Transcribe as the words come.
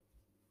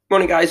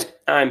Morning, guys.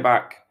 I'm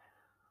back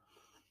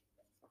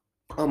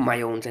on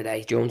my own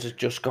today. Jones has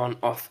just gone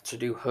off to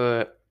do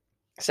her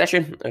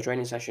session, a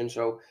training session.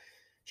 So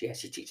she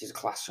teaches a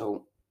class.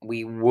 So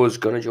we was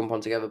gonna jump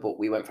on together, but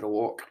we went for a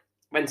walk.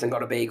 Went and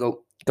got a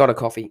bagel, got a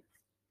coffee.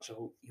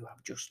 So you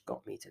have just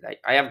got me today.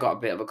 I have got a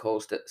bit of a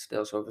cold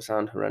still, so if I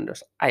sound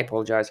horrendous, I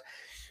apologise.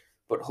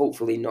 But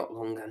hopefully not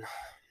long. And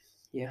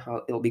yeah,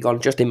 it'll be gone.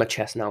 Just in my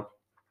chest now,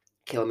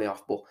 killing me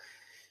off. But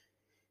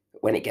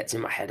when it gets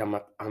in my head, I'm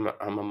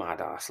a mad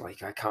ass.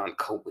 Like I can't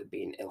cope with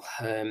being ill.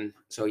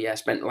 So yeah, I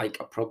spent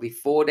like probably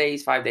 4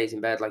 days, 5 days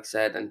in bed, like I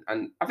said,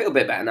 and I feel a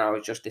bit better now.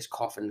 It's just this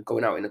coughing,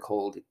 going out in the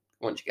cold.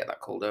 Once you get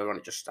that cold air on,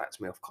 it just starts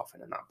me off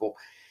coughing and that. But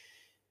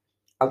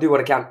I'll do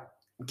what I can,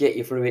 get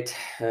you through it.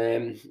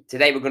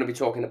 Today we're going to be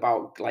talking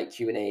about like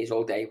Q and A's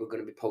all day. We're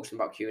going to be posting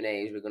about Q and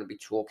A's. We're going to be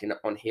talking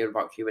on here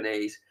about Q and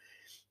A's.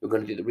 We're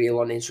going to do the reel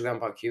on Instagram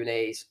about Q and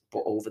A's,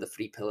 but over the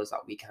three pillars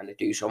that we kind of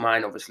do. So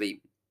mine,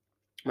 obviously,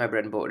 my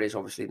bread and butter is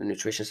obviously the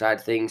nutrition side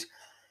of things.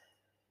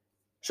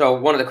 So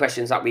one of the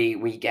questions that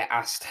we get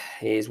asked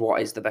is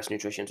what is the best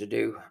nutrition to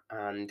do?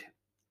 And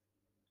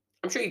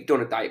I'm sure you've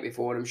done a diet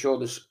before. I'm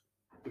sure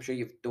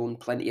you've done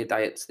plenty of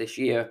diets this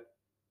year.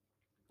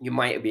 You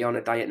might be on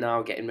a diet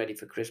now, getting ready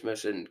for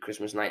Christmas and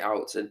Christmas night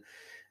outs and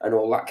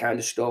all that kind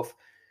of stuff.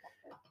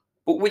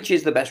 But which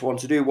is the best one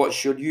to do? What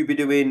should you be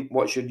doing?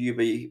 What should you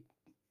be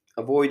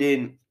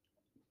avoiding?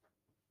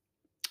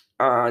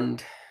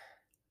 And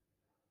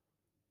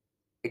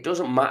it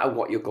doesn't matter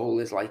what your goal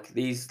is. Like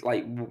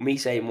me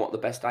saying what the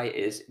best diet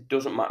is, it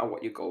doesn't matter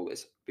what your goal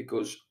is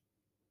because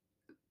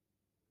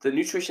the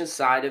nutrition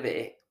side of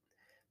it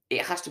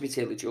has to be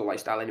tailored to your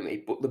lifestyle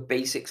anyway, but the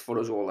basics for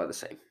us all are the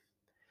same.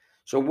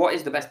 So, what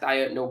is the best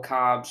diet? No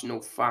carbs, no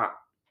fat,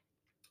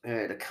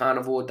 the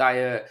carnivore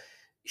diet.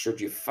 Should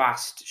you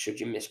fast?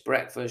 Should you miss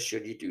breakfast?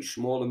 Should you do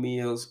smaller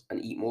meals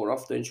and eat more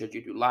often? Should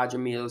you do larger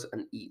meals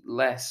and eat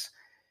less?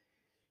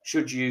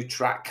 Should you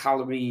track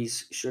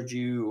calories? Should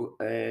you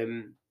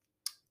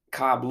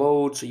carb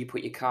load? So you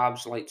put your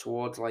carbs like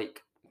towards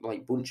like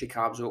bunch your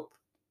carbs up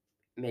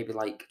maybe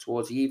like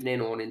towards the evening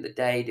or in the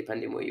day,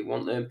 depending where you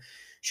want them.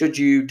 Should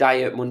you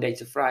diet Monday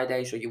to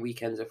Friday so your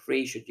weekends are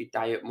free? Should you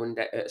diet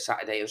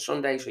Saturday and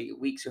Sunday so your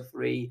weeks are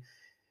free?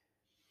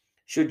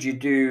 Should you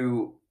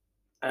do,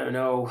 I don't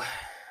know,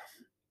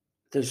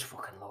 there's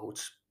fucking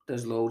loads.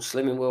 There's loads.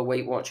 Slimming World,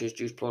 Weight Watchers,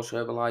 Juice Plus,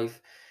 Herbalife.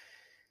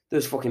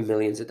 There's fucking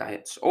millions of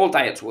diets. All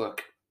diets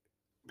work.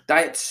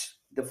 Diets,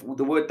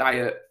 the word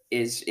diet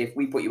is if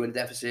we put you in a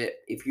deficit,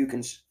 if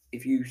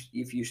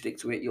you stick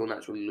to it, you'll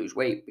naturally lose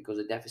weight because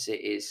a deficit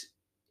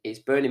is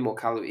burning more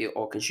calorie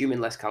or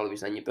consuming less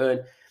calories than you burn,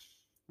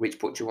 which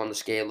puts you on the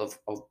scale of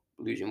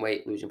losing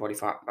weight, losing body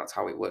fat. That's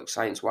how it works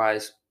science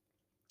wise.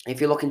 If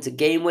you're looking to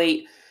gain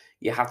weight,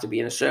 you have to be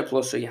in a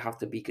surplus, so you have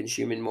to be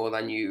consuming more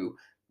than you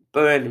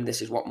burn, and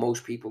this is what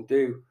most people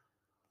do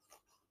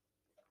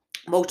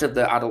most of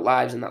their adult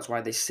lives, and that's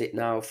why they sit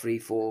now 3,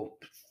 4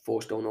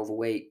 stone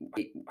overweight.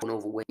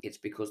 Overweight, it's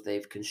because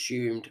they've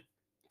consumed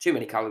too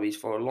many calories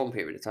for a long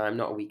period of time,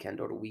 not a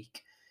weekend or a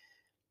week.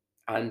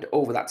 And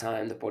over that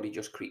time, the body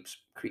just creeps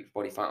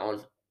body fat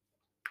on.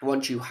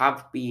 Once you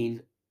have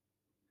been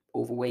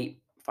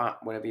overweight, fat,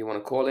 whatever you want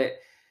to call it,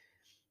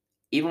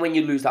 even when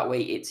you lose that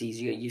weight, it's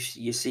easier.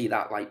 You see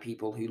that like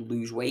people who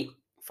lose weight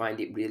find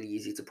it really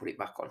easy to put it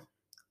back on,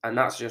 and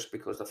that's just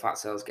because the fat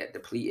cells get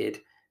depleted.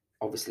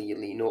 Obviously, you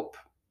lean up.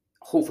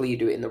 Hopefully, you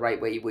do it in the right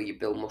way where you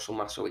build muscle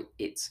mass, so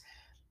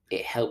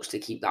it helps to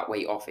keep that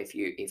weight off if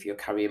you're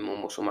carrying more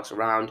muscle mass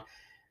around.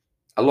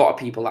 A lot of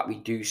people that we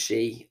do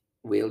see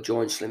will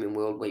join Slimming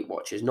World, Weight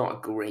Watchers. Not a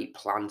great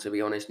plan, to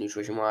be honest,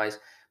 nutrition wise.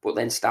 But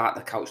then start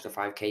the Couch to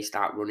 5K,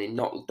 start running.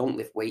 Not don't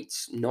lift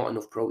weights, not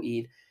enough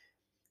protein.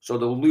 So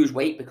they'll lose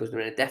weight because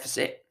they're in a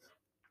deficit.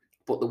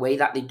 But the way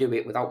that they do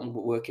it without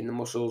working the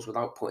muscles,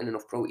 without putting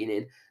enough protein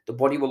in, the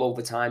body will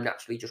over time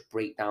naturally just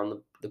break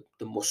down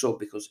the muscle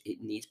because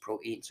it needs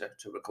protein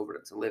to recover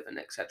and to live and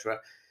etc.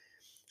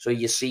 So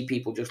you see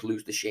people just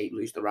lose the shape,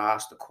 lose their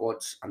ass, the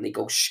quads, and they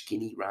go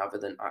skinny rather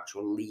than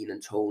actual lean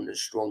and toned and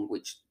strong,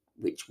 which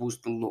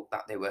was the look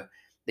that they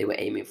were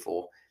aiming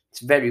for. It's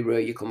very rare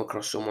you come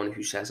across someone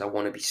who says I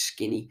want to be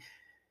skinny,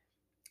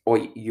 or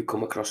you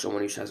come across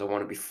someone who says I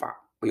want to be fat.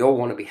 We all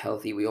want to be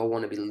healthy. We all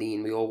want to be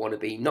lean. We all want to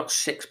be not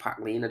six pack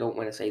lean. I don't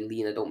want to say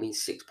lean. I don't mean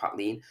six pack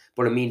lean,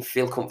 but I mean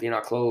feel comfy in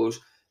our clothes,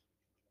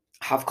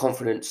 have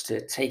confidence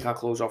to take our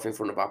clothes off in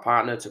front of our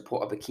partner, to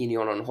put a bikini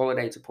on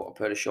holiday, to put a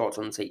pair of shorts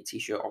on, take a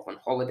t-shirt off on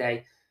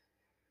holiday.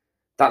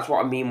 That's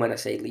what I mean when I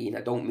say lean.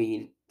 I don't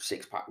mean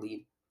six pack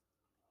lean.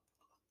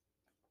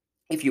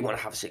 If you want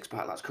to have a six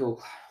pack, that's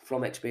cool.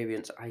 From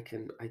experience, I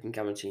can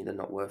guarantee they're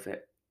not worth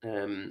it.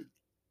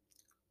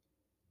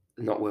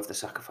 Not worth the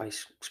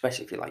sacrifice,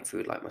 especially if you like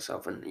food like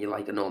myself and you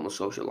like a normal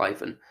social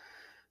life and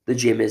the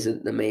gym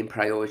isn't the main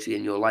priority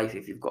in your life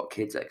if you've got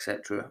kids,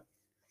 etc.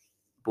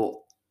 But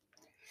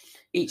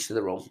each to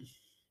their own.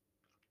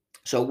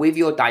 So with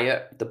your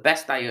diet, the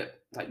best diet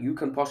that you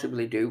can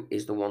possibly do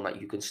is the one that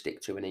you can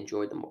stick to and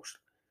enjoy the most.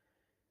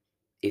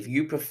 If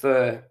you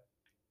prefer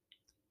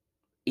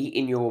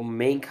eating your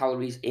main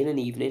calories in an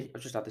evening. I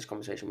just had this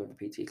conversation with a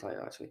PT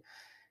client actually.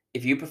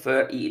 If you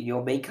prefer eating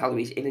your main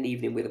calories in an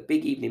evening with a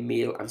big evening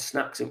meal and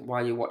snacks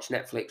while you watch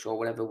Netflix or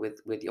whatever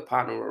with your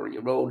partner or on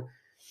your own,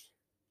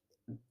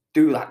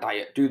 do that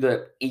diet. Do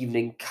the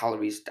evening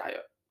calories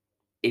diet.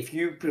 If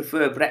you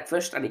prefer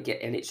breakfast and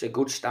it's a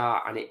good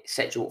start and it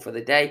sets you up for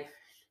the day,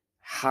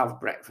 have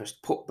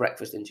breakfast. Put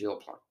breakfast into your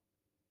plan.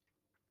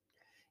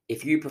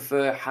 If you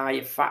prefer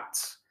higher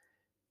fats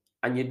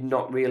and you're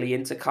not really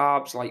into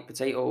carbs like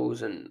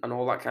potatoes and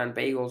all that kind of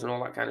bagels and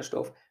all that kind of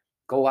stuff,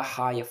 go a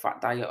higher fat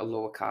diet, a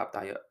lower carb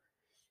diet.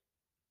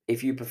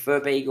 If you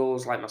prefer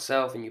bagels like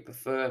myself and you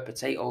prefer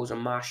potatoes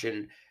and mash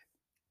and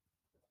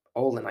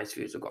all the nice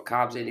foods have got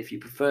carbs in, if you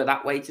prefer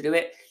that way to do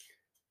it,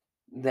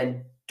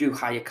 then do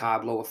higher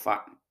carb, lower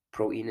fat,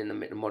 protein in the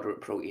middle,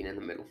 moderate protein in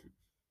the middle.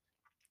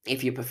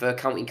 If you prefer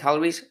counting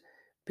calories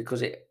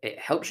because it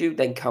helps you,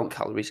 then count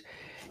calories.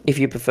 If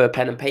you prefer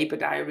pen and paper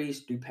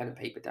diaries, do pen and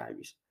paper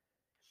diaries.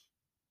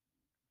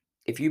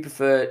 If you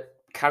prefer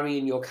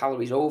carrying your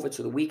calories over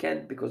to the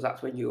weekend because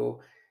that's when you're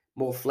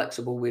more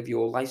flexible with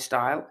your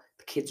lifestyle,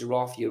 the kids are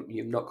off,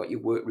 you've not got your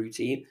work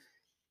routine,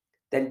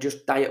 then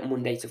just diet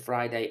Monday to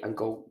Friday and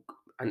go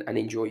and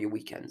enjoy your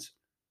weekends.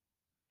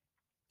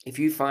 If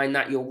you find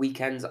that your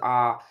weekends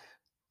are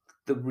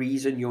the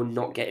reason you're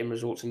not getting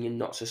results and you're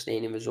not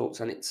sustaining results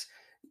and it's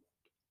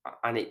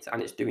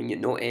doing you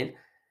nothing,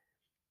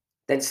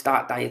 then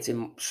start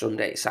dieting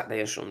Sunday, Saturday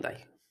and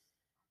Sunday.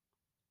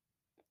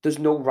 There's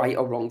no right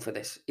or wrong for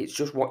this. It's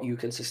just what you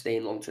can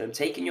sustain long term.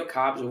 Taking your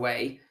carbs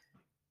away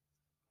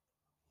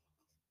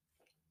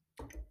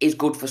is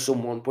good for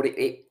someone, but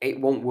it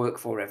won't work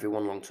for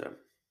everyone long term.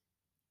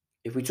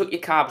 If we took your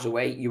carbs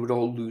away, you would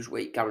all lose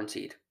weight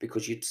guaranteed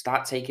because you'd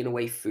start taking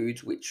away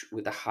foods which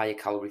with the higher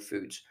calorie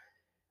foods,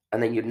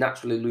 and then you'd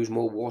naturally lose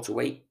more water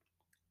weight.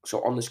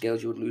 So on the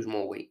scales, you would lose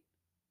more weight.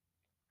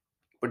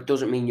 But it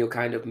doesn't mean you're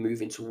kind of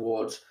moving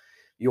towards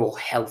your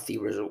healthy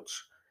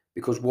results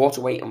because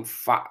water weight and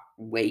fat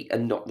weight are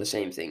not the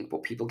same thing.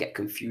 But people get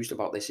confused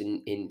about this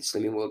in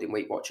Slimming World in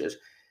Weight Watchers.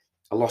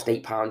 I lost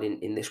 8 pounds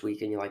in this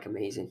week, and you're like,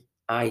 amazing.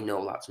 I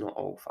know that's not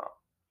all fat.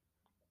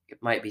 It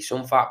might be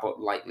some fat,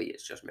 but likely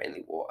it's just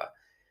mainly water.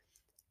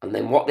 And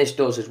then what this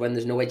does is when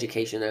there's no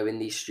education there in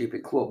these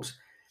stupid clubs,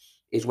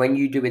 is when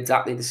you do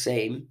exactly the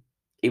same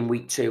in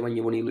week 2 and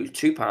you only lose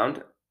 2 pounds,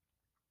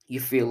 you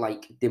feel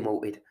like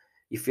demoted.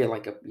 You feel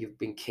like you've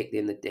been kicked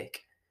in the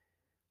dick.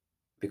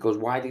 Because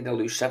why did I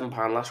lose 7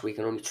 pounds last week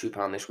and only 2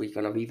 pounds this week?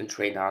 And I've even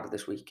trained harder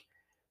this week.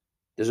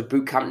 There's a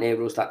boot camp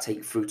near us that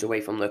take fruit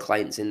away from their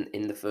clients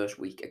in the first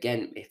week.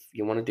 Again, if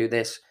you want to do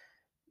this,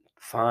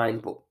 fine,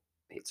 but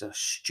it's a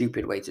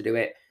stupid way to do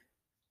it.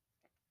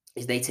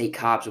 Is they take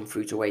carbs and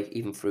fruit away,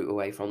 even fruit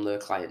away from their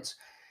clients.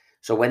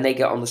 So when they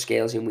get on the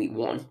scales in week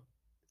 1,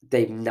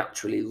 they've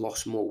naturally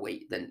lost more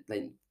weight than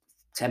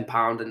 10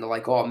 pounds, and they're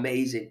like, oh,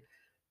 amazing.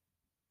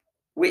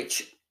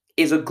 Which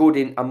is a good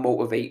a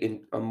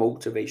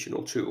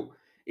motivational tool.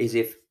 Is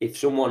if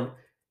someone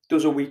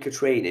does a week of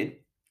training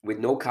with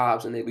no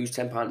carbs and they lose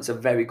 10 pounds, it's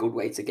a very good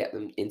way to get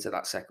them into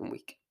that second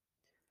week.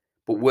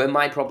 But where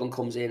my problem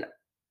comes in,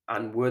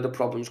 and where the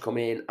problems come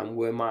in, and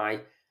where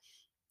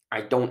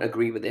I don't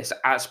agree with this,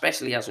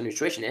 especially as a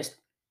nutritionist,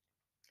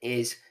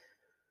 is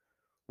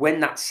when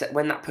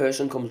that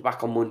person comes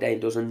back on Monday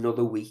and does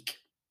another week,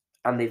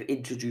 and they've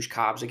introduced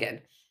carbs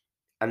again,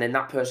 and then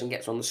that person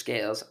gets on the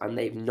scales and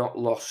they've not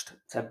lost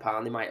 10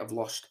 pounds, they might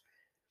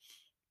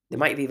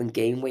have even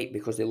gained weight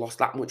because they lost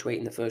that much weight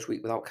in the first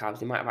week without carbs.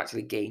 They might have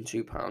actually gained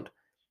 2 pounds.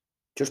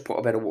 Just put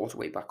a bit of water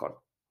weight back on.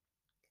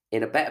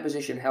 In a better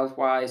position health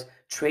wise,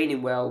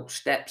 training well,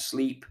 steps,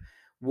 sleep,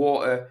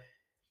 water.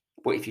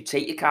 But if you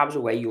take your carbs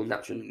away, you'll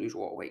naturally lose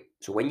water weight.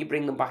 So when you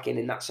bring them back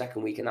in that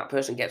second week and that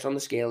person gets on the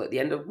scale at the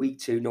end of week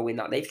 2, knowing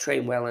that they've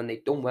trained well and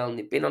they've done well and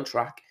they've been on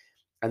track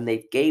and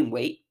they've gained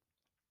weight,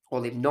 or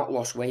they've not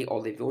lost weight,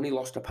 or they've only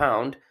lost a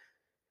pound,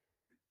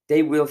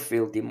 they will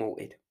feel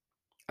demoted.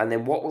 And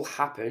then what will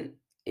happen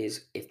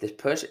is if this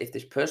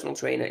personal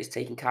trainer is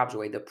taking carbs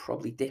away, they're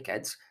probably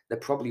dickheads, they're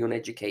probably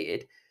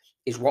uneducated.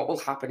 Is what will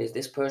happen is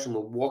this person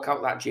will walk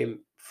out that gym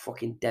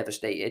fucking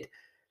devastated,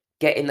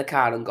 get in the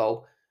car and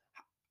go,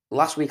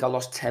 last week I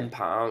lost 10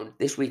 pounds.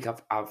 This week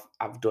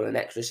I've done an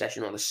extra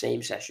session on the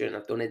same session.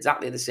 I've done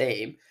exactly the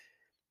same.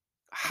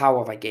 How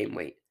have I gained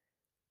weight?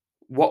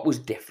 What was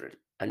different?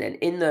 And then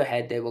in their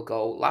head they will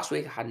go, last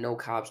week I had no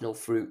carbs, no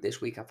fruit.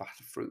 This week I've had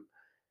fruit.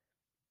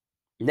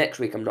 Next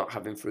week I'm not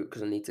having fruit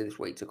because I need this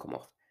weight to come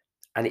off.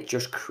 And it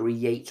just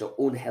creates an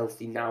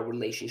unhealthy now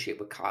relationship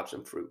with carbs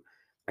and fruit.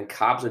 And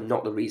carbs are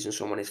not the reason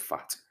someone is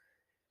fat.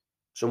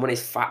 Someone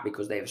is fat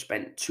because they have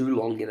spent too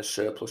long in a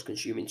surplus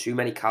consuming too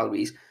many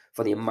calories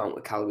for the amount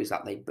of calories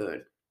that they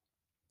burn.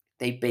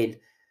 They've been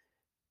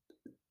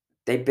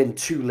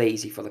too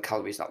lazy for the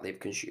calories that they've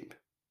consumed.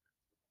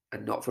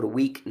 And not for a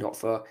week, not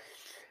for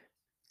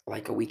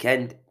like a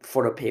weekend,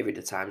 for a period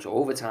of time. So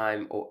over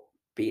time, or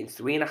being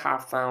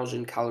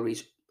 3,500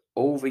 calories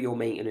over your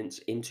maintenance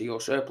into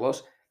your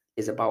surplus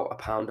is about a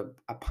pound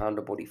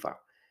of body fat.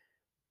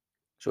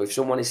 So if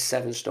someone is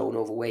 7 stone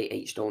overweight,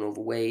 8 stone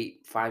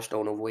overweight, 5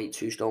 stone overweight,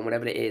 2 stone,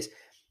 whatever it is,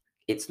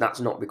 that's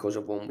not because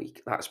of 1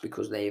 week. That's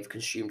because they have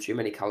consumed too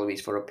many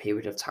calories for a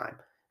period of time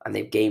and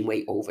they've gained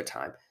weight over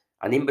time.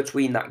 And in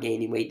between that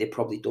gaining weight, they've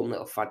probably done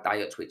little fad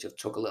diets which have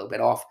took a little bit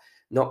off,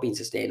 not been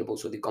sustainable.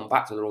 So they've gone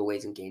back to their old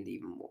ways and gained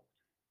even more.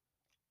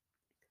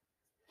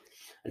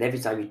 And every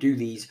time you do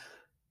these,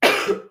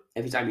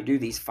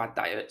 fad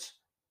diets,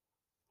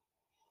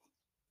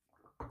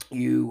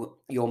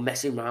 you're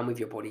messing around with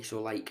your body.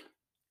 So like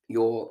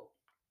your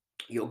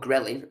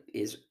ghrelin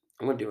is,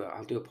 I'll do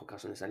a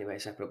podcast on this anyway,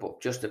 separate, but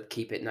just to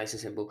keep it nice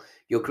and simple,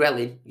 your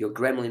ghrelin, your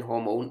gremlin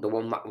hormone, the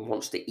one that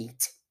wants to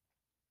eat.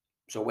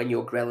 So when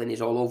your ghrelin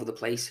is all over the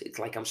place, it's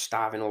like I'm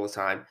starving all the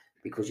time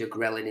because your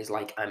ghrelin is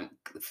like,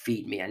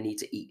 feed me, I need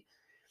to eat.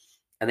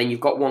 And then you've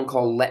got one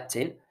called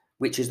leptin,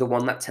 which is the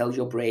one that tells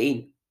your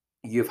brain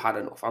you've had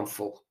enough, I'm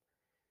full.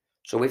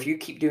 So if you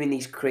keep doing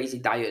these crazy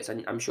diets,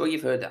 and I'm sure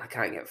you've heard that I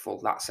can't get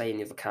full, that saying,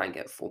 if I can't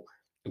get full,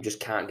 I just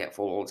can't get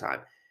full all the time.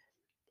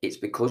 It's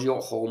because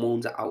your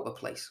hormones are out of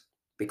place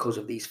because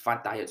of these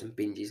fad diets and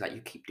binges that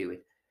you keep doing.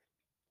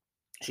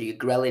 So your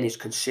ghrelin is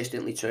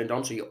consistently turned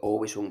on, so you're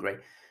always hungry,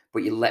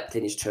 but your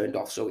leptin is turned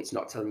off, so it's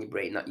not telling your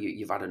brain that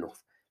you've had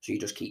enough. So you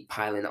just keep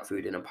piling that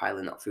food in and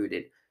piling that food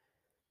in.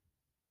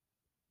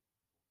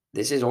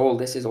 This is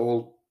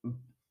all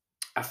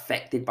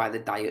affected by the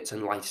diets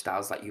and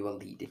lifestyles that you are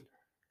leading.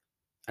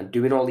 And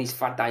doing all these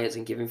fad diets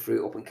and giving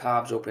fruit up and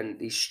carbs up and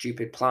these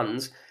stupid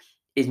plans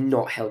is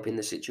not helping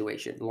the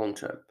situation long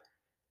term.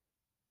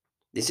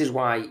 This is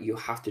why you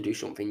have to do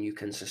something you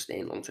can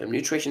sustain long term.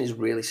 Nutrition is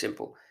really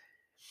simple,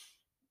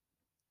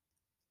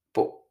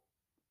 but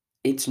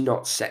it's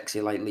not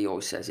sexy like Leo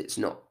says. It's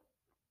not.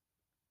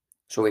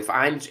 So if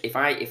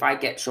I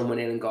get someone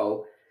in and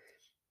go,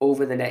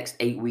 over the next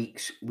 8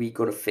 weeks, we're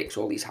gonna fix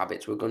all these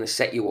habits. We're gonna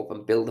set you up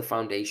and build the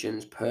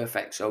foundations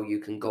perfect, so you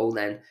can go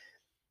then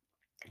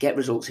get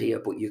results here,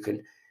 but you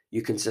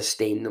can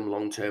sustain them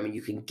long term, and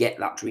you can get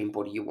that dream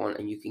body you want,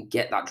 and you can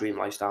get that dream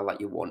lifestyle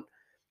that you want.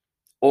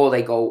 Or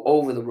they go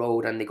over the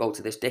road and they go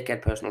to this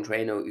dickhead personal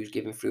trainer who's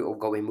giving fruit or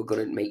going, we're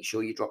going to make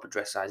sure you drop a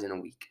dress size in a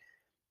week.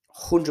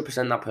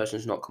 100% that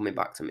person's not coming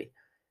back to me.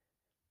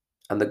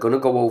 And they're going to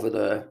go over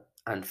there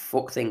and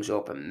fuck things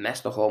up and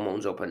mess the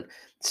hormones up and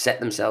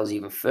set themselves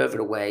even further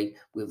away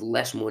with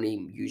less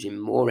money, using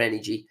more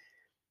energy.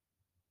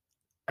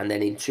 And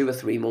then in 2 or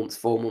 3 months,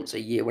 4 months, a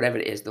year, whatever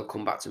it is, they'll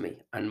come back to me.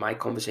 And my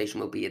conversation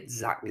will be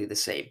exactly the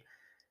same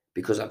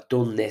because I've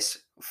done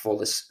this for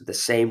the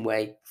same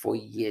way for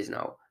years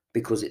now,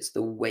 because it's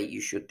the way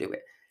you should do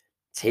it.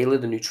 Tailor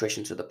the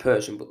nutrition to the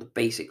person, but the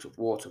basics of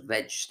water,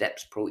 veg,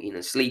 steps, protein,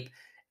 and sleep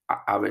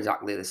are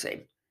exactly the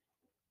same.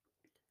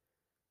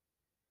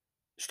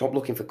 Stop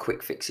looking for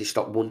quick fixes.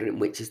 Stop wondering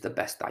which is the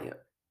best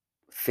diet.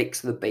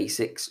 Fix the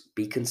basics,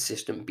 be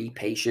consistent, be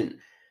patient,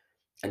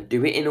 and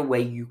do it in a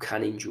way you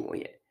can enjoy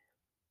it.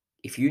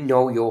 If you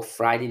know your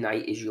Friday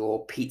night is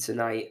your pizza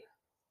night,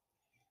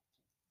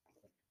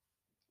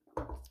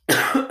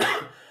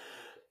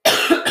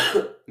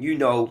 you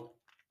know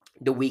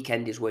the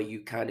weekend is where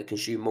you kind of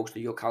consume most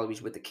of your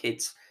calories with the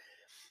kids.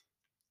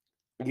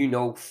 You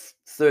know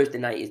Thursday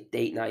night is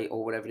date night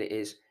or whatever it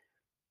is.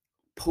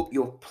 Put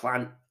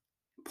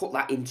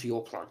that into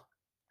your plan.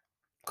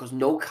 Because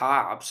no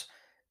carbs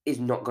is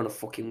not going to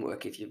fucking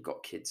work if you've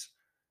got kids.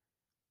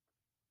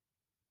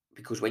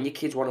 Because when your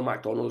kids want a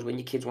McDonald's, when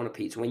your kids want a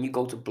pizza, when you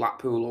go to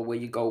Blackpool or where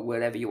you go,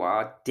 wherever you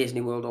are,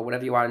 Disney World or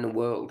whatever you are in the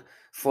world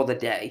for the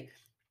day,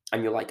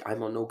 and you're like,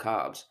 I'm on no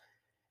carbs,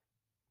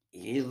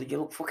 you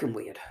look fucking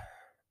weird.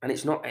 And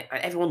it's not,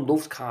 everyone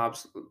loves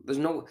carbs.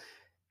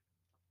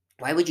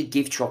 Why would you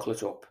give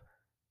chocolate up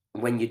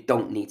when you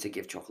don't need to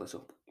give chocolate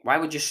up? Why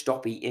would you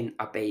stop eating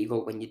a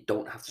bagel when you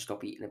don't have to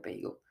stop eating a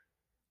bagel?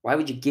 Why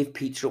would you give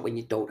pizza up when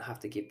you don't have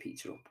to give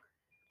pizza up?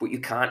 But you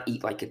can't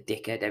eat like a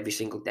dickhead every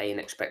single day and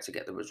expect to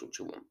get the results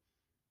you want.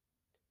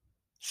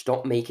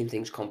 Stop making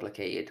things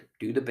complicated.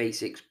 Do the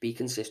basics, be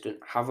consistent,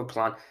 have a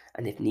plan,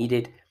 and if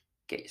needed,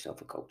 get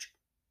yourself a coach.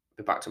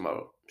 Be back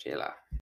tomorrow. See you later.